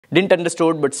Didn't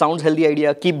understood, but sounds healthy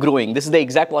idea, keep growing. This is the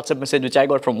exact WhatsApp message which I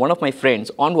got from one of my friends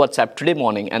on WhatsApp today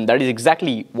morning, and that is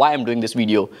exactly why I'm doing this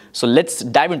video. So let's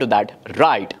dive into that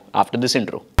right after this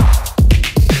intro.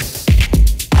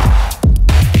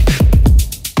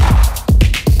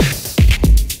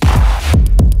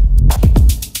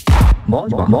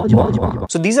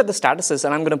 So these are the statuses,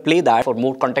 and I'm going to play that for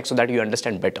more context so that you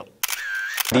understand better.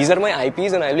 These are my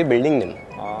IPs and I'll be building them.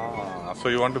 So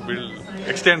you want to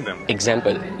extend them.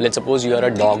 Example, let's suppose you are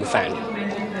a dog fan,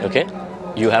 okay?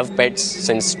 You have pets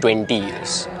since 20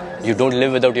 years. You don't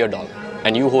live without your dog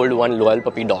and you hold one loyal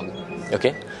puppy dog,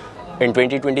 okay? In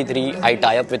 2023, I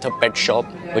tie up with a pet shop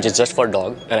which is just for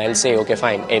dog, and I'll say, okay,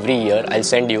 fine, every year I'll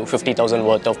send you 50,000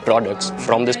 worth of products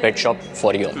from this pet shop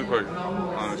for you.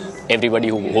 Everybody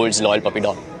who holds loyal puppy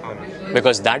dog.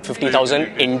 Because that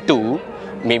 50,000 into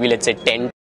maybe let's say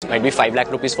 10 might be 5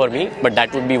 lakh rupees for me, but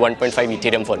that would be 1.5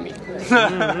 Ethereum for me.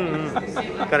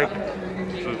 Correct.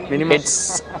 Minimum.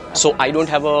 So I don't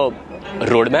have a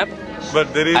roadmap,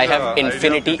 but there is I have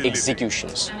infinity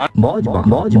executions.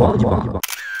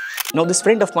 Now this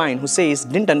friend of mine who says,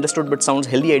 didn't understood but sounds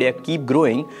healthy idea, keep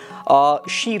growing.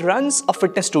 She runs a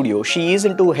fitness studio. She is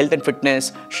into health and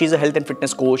fitness. She's a health and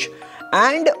fitness coach.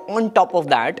 And on top of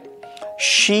that,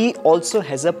 she also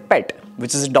has a pet,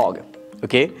 which is a dog.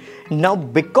 Okay, now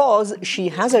because she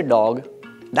has a dog,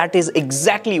 that is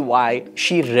exactly why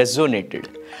she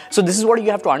resonated. So this is what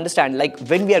you have to understand. Like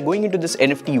when we are going into this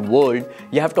NFT world,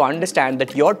 you have to understand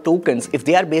that your tokens, if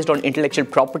they are based on intellectual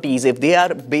properties, if they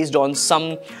are based on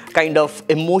some kind of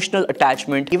emotional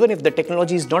attachment, even if the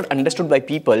technology is not understood by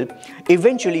people,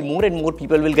 eventually more and more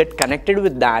people will get connected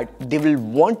with that. They will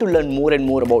want to learn more and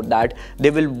more about that. They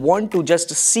will want to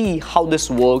just see how this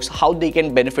works, how they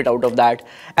can benefit out of that.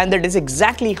 And that is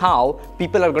exactly how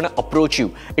people are going to approach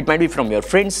you. It might be from your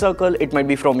friend circle, it might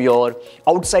be from your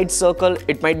outside circle,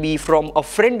 it might be from a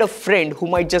friend of friend who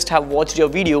might just have watched your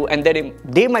video, and then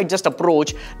they might just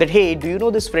approach that, hey, do you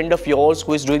know this friend of yours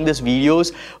who is doing these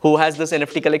videos, who has this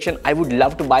NFT collection? I would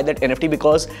love to buy that NFT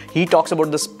because he talks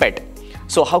about this pet.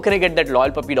 So how can I get that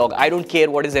loyal puppy dog? I don't care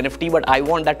what is NFT, but I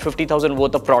want that 50,000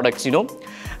 worth of products, you know.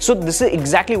 So this is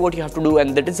exactly what you have to do,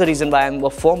 and that is the reason why I'm a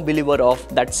firm believer of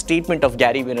that statement of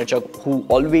Gary Vaynerchuk, who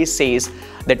always says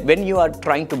that when you are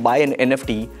trying to buy an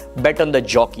NFT, bet on the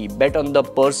jockey, bet on the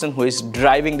person who is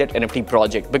driving that NFT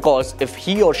project. Because if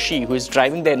he or she who is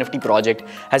driving the NFT project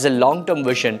has a long-term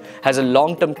vision, has a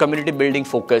long-term community building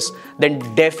focus, then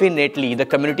definitely the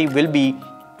community will be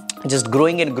just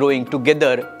growing and growing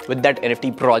together with that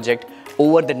NFT project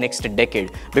over the next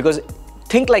decade. Because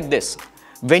think like this,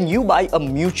 when you buy a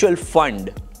mutual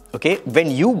fund, okay,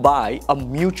 when you buy a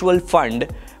mutual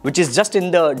fund which is just in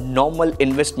the normal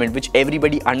investment which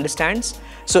everybody understands,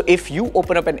 so if you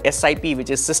open up an SIP,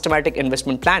 which is systematic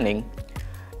investment planning,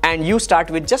 and you start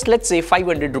with just let's say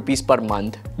 500 rupees per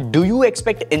month, do you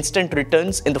expect instant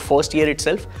returns in the first year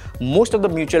itself? Most of the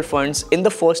mutual funds in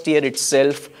the first year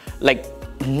itself, like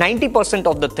 90%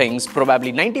 of the things,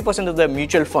 probably 90% of the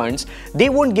mutual funds, they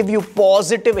won't give you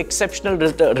positive exceptional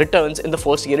returns in the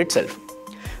first year itself.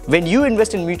 When you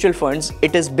invest in mutual funds,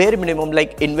 it is bare minimum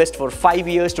like invest for 5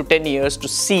 years to 10 years to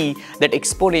see that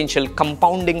exponential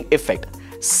compounding effect.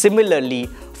 Similarly,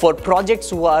 for projects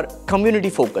who are community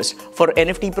focused, for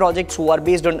NFT projects who are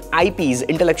based on IPs,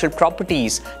 intellectual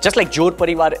properties, just like Jor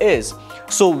Parivar is.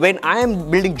 So when I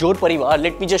am building Jor Parivar,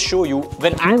 let me just show you,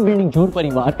 when I am building Jor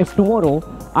Parivar, if tomorrow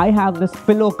I have this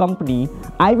pillow company,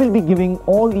 I will be giving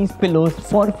all these pillows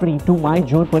for free to my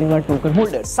Jor Parivar token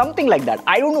holders. Something like that.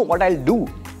 I don't know what I'll do,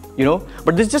 you know,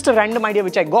 but this is just a random idea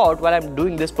which I got while I'm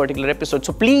doing this particular episode.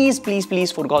 So please, please,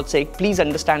 please, for God's sake, please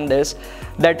understand this,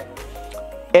 that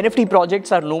NFT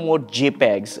projects are no more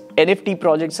JPEGs. NFT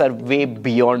projects are way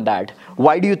beyond that.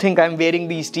 Why do you think I'm wearing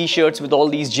these t-shirts with all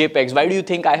these JPEGs? Why do you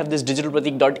think I have this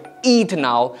digitalpratik.eth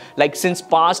now? Like since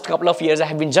past couple of years, I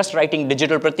have been just writing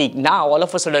Digital Pratik. Now, all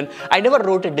of a sudden, I never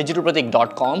wrote a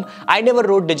digitalpratik.com. I never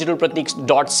wrote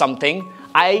digitalpratik.something.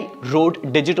 I wrote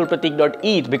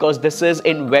digitalpratik.eth because this is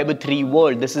in Web3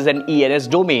 world. This is an ENS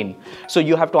domain. So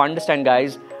you have to understand,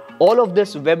 guys, all of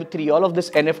this Web3, all of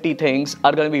this NFT things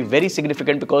are going to be very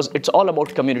significant because it's all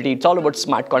about community. It's all about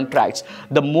smart contracts.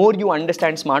 The more you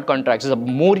understand smart contracts, the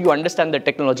more you understand the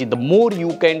technology, the more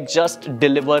you can just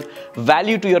deliver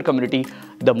value to your community,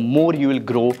 the more you will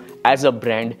grow as a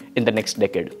brand in the next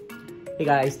decade. Hey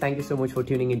guys, thank you so much for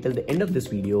tuning in till the end of this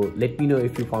video. Let me know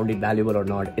if you found it valuable or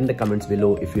not in the comments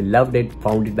below. If you loved it,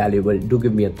 found it valuable, do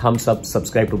give me a thumbs up,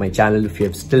 subscribe to my channel if you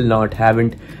have still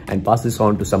haven't, and pass this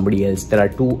on to somebody else. There are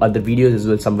 2 other videos as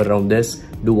well somewhere around this.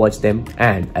 Do watch them,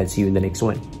 and I'll see you in the next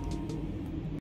one.